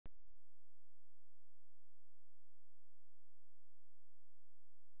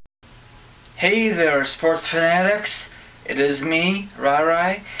Hey there, sports fanatics. It is me,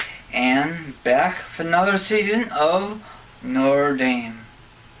 Ryry, and back for another season of Notre Dame.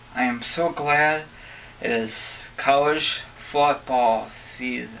 I am so glad it is college football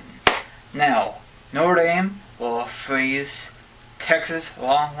season. Now, Notre Dame will face Texas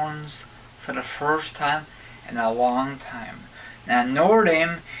Longhorns for the first time in a long time. Now, Notre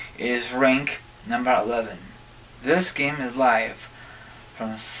Dame is ranked number 11. This game is live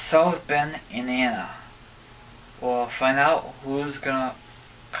from South Bend, Indiana. We'll find out who's gonna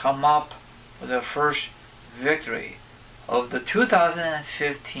come up with the first victory of the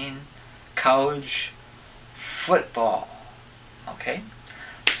 2015 college football. Okay?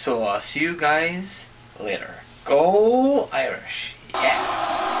 So I'll see you guys later. Go Irish!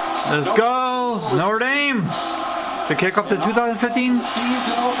 Yeah! Let's go! Notre Dame! To kick off the 2015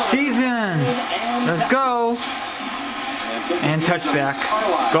 season! Let's go! And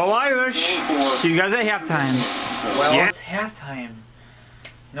touchback. Go Irish! See you guys at halftime. Well, yeah. It's halftime.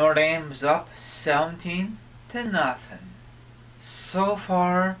 Notre Dame is up 17-0. So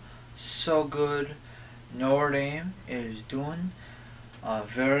far, so good. Notre Dame is doing a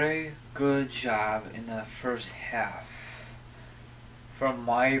very good job in the first half, from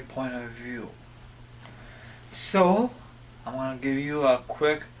my point of view. So, I'm going to give you a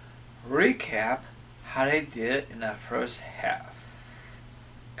quick recap how they did in the first half.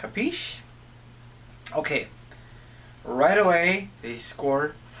 Capiche? Okay. Right away, they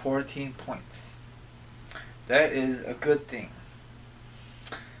scored 14 points. That is a good thing.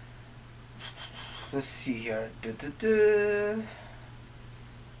 Let's see here.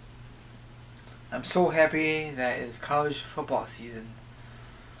 I'm so happy that it's college football season.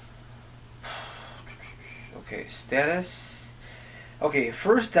 Okay, status. Okay,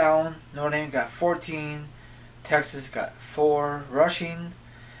 first down, Notre Dame got 14, Texas got 4. Rushing,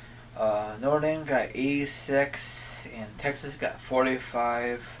 Notre Dame got 86, and Texas got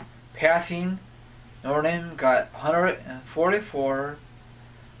 45. Passing, Notre Dame got 144,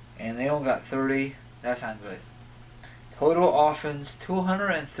 and they only got 30. That's not good. Total offense,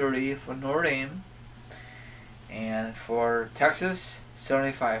 230 for Notre Dame, and for Texas,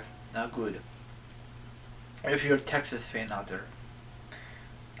 75. Not good. If you're a Texas fan out there.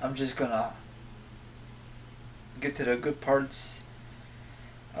 I'm just gonna get to the good parts.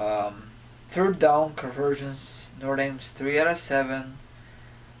 Third down conversions, Notre Dame's 3 out of 7.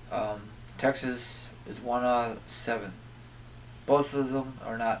 Texas is 1 out of 7. Both of them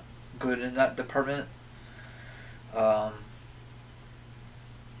are not good in that department.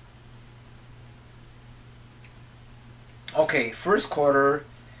 Okay, first quarter,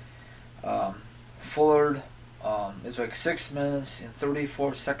 Fuller it's like 6 minutes and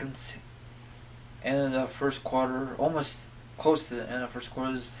 34 seconds in the first quarter, almost close to the end of the first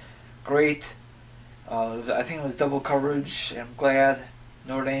quarter. Is great. I think it was double coverage. I'm glad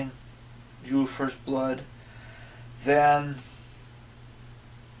Notre Dame drew first blood. Then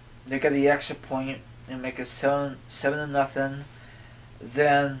they got the extra point and make it 7-0.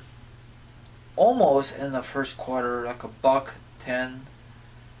 Then almost in the first quarter, like $1.10.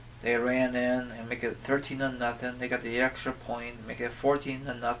 They ran in and make it 13-0. They got the extra point, make it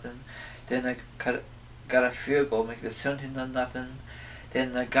 14-0. Then they got a field goal, make it 17-0.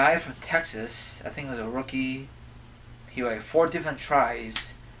 Then the guy from Texas, I think it was a rookie, he had 4 different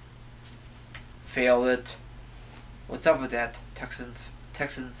tries, failed it. What's up with that,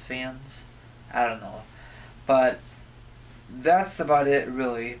 Texans fans? I don't know. But that's about it,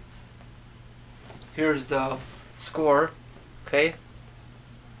 really. Here's the score. Okay.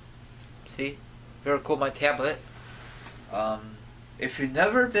 See, very cool, my tablet. If you've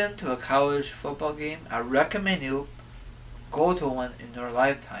never been to a college football game, I recommend you go to one in your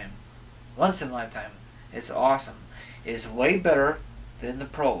lifetime. Once in a lifetime. It's awesome. It's way better than the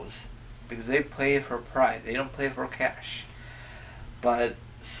pros because they play for pride. They don't play for cash. But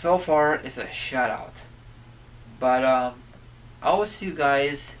so far, it's a shutout. But I will see you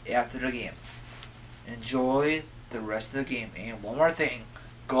guys after the game. Enjoy the rest of the game. And one more thing.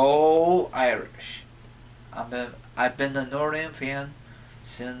 Go Irish. I've been a Notre Dame fan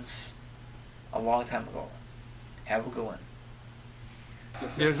since a long time ago. Have a good one.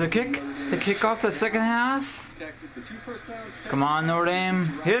 Here's the kick to kick off the second half. Come on, Notre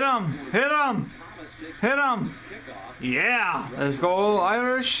Dame. Hit him! Hit him! Hit him! Yeah! Let's go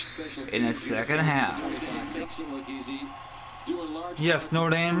Irish in the second half. Yes,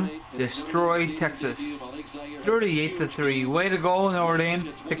 Notre Dame destroyed Texas 38-3. Way to go, Notre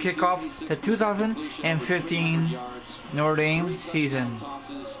Dame, to kick off the 2015 Notre Dame season.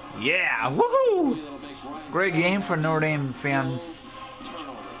 Yeah, woohoo! Great game for Notre Dame fans.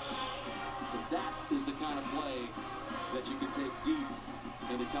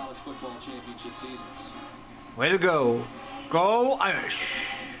 in the college football championship seasons. Way to go. Go Irish.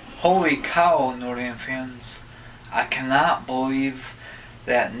 Holy cow, Notre Dame fans. I cannot believe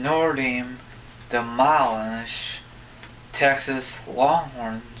that Notre Dame demolished Texas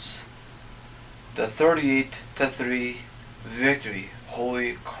Longhorns. The 38-3 victory.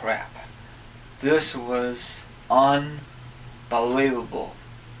 Holy crap. This was unbelievable.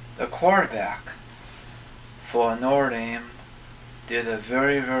 The quarterback for Notre Dame did a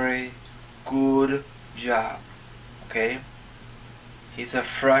very, very good job. Okay? He's a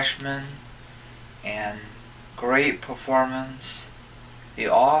freshman and great performance.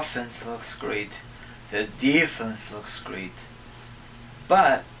 The offense looks great. The defense looks great.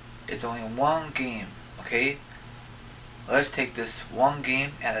 But it's only one game, okay? Let's take this one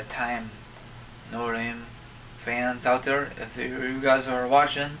game at a time. Notre Dame fans out there, if you guys are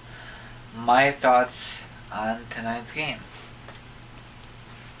watching, my thoughts on tonight's game.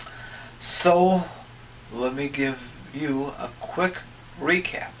 So, let me give you a quick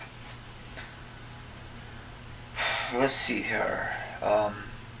recap. Let's see here.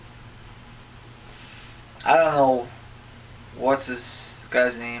 I don't know what's this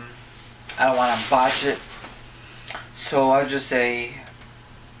guy's name. I don't want to botch it. So I'll just say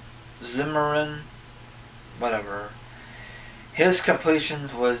Zimmerman, whatever. His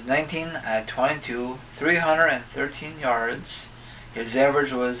completions was 19 at 22, 313 yards. His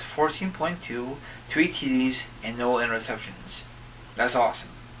average was 14.2, 3 TDs, and no interceptions. That's awesome.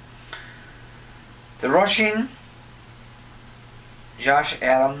 The rushing, Josh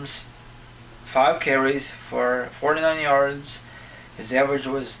Adams, 5 carries for 49 yards. His average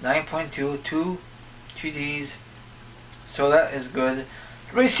was 9.2, 2 TDs. So that is good.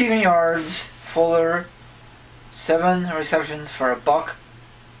 Receiving yards, Fuller, 7 receptions for a buck,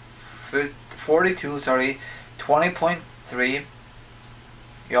 20.3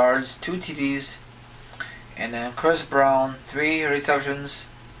 yards, 2 TDs. And then Chris Brown, 3 receptions,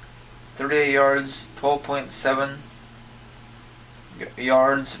 38 yards, 12.7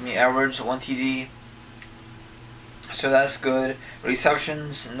 yards, average, 1 TD. So that's good.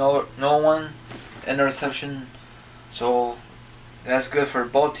 Receptions, no one interception. So that's good for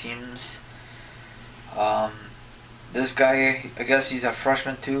both teams. This guy, I guess he's a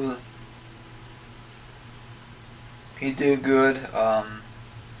freshman too. He did good.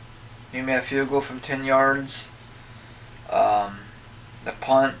 He made a field goal from 10 yards. The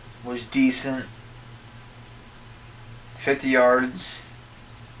punt was decent. 50 yards.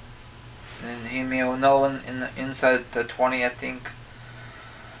 And he made another one inside the 20, I think.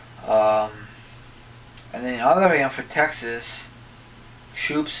 And then the other hand for Texas,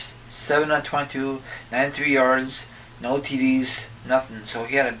 Shoops, 7 on 22, 93 yards, no TDs, nothing. So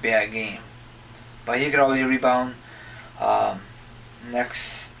he had a bad game. But he could always rebound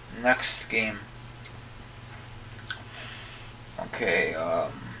next game. Okay.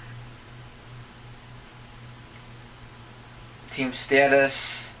 Team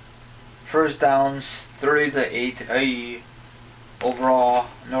status. First downs, 30-8. Overall,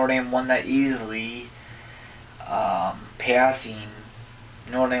 Notre Dame won that easily. Passing,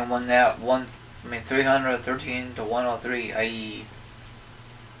 Notre Dame won that 313 to 103. I.e.,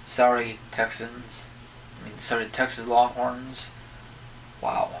 sorry Texans. Sorry Texas Longhorns.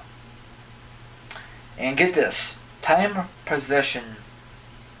 Wow. And get this, time possession.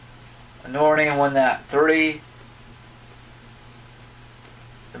 Notre Dame won that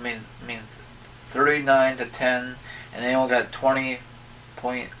 39 to 10, and they only got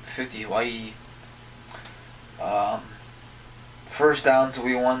 20.50. I.e., first downs,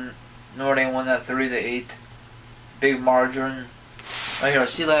 Notre Dame won that 30-8. Big margin. Right here,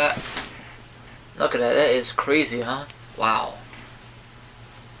 see that? Look at that, that is crazy, huh? Wow.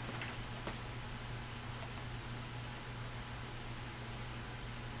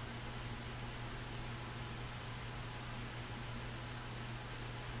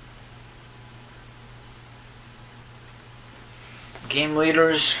 Game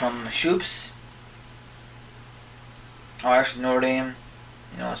leaders from Shoops. Oh, actually Notre Dame,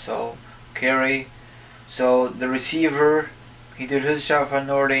 so Carey. So the receiver, he did his job for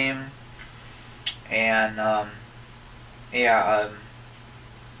Notre Dame, and the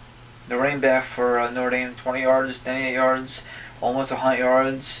running back for Notre Dame, 20 yards, 98 yards, almost 100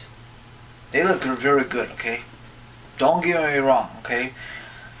 yards. They look very good. Okay, don't get me wrong. Okay,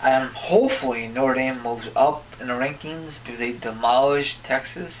 hopefully Notre Dame moves up in the rankings because they demolished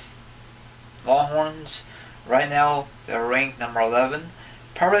Texas Longhorns. Right now, they're ranked number 11.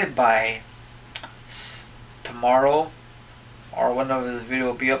 Probably by tomorrow, or whenever the video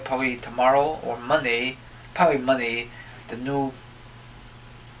will be up, probably tomorrow or Monday, probably Monday, the new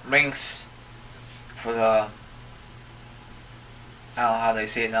ranks for the, I don't know how they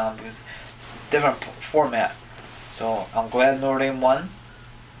say it now because different format. So I'm glad Notre Dame won.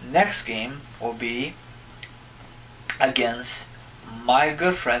 Next game will be against my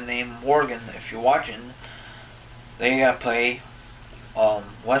good friend named Morgan. If you're watching, they gotta play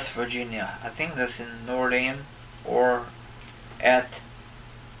West Virginia. I think that's in Notre Dame or at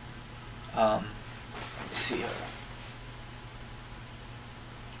let's see here.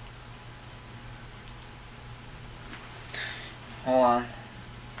 Hold on.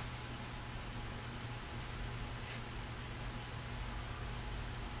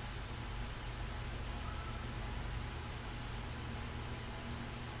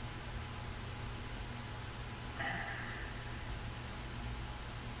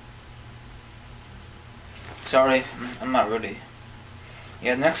 Sorry, I'm not ready.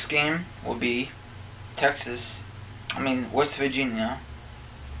 Yeah, next game will be West Virginia.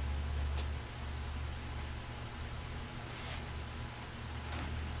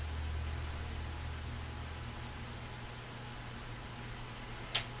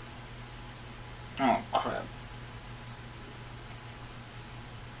 Oh crap.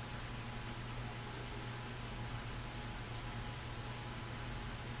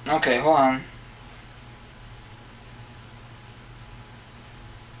 Okay, hold on.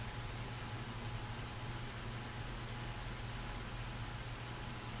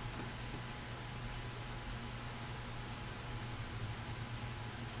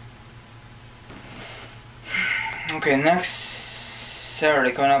 Okay, next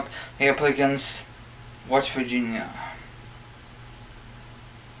Saturday coming up, they gotta play against West Virginia.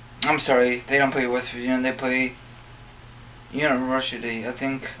 I'm sorry, they don't play West Virginia, they play University, I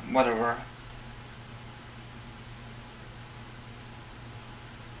think, whatever.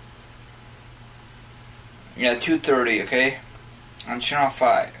 Yeah, 2:30, okay? On Channel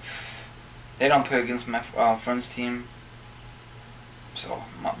 5. They don't play against my friend's team, so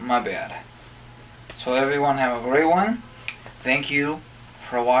my bad. So everyone have a great one. Thank you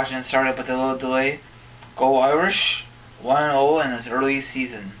for watching. Sorry about the little delay. Go Irish, 1-0 in this early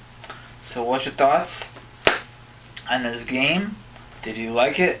season. So what's your thoughts on this game? Did you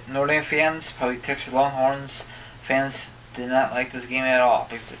like it? Notre Dame fans, probably Texas Longhorns fans did not like this game at all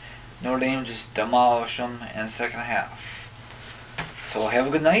because Notre Dame just demolished them in the second half. So have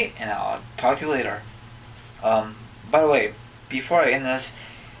a good night, and I'll talk to you later. By the way, before I end this,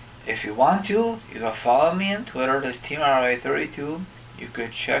 if you want to, you can follow me on Twitter. This TeamRy32. You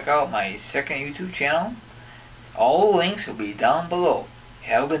could check out my second YouTube channel. All the links will be down below.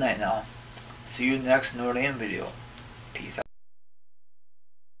 Have a good night now. See you next Notre Dame video. Peace out.